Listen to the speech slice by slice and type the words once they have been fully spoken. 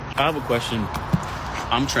I have a question.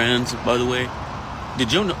 I'm trans, by the way.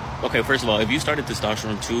 Did your okay? First of all, if you started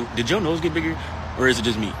testosterone too, did your nose get bigger, or is it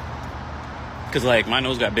just me? Cause like my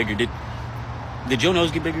nose got bigger. Did your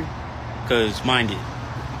nose get bigger? Cause mine did.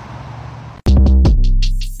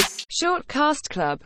 Short Cast Club.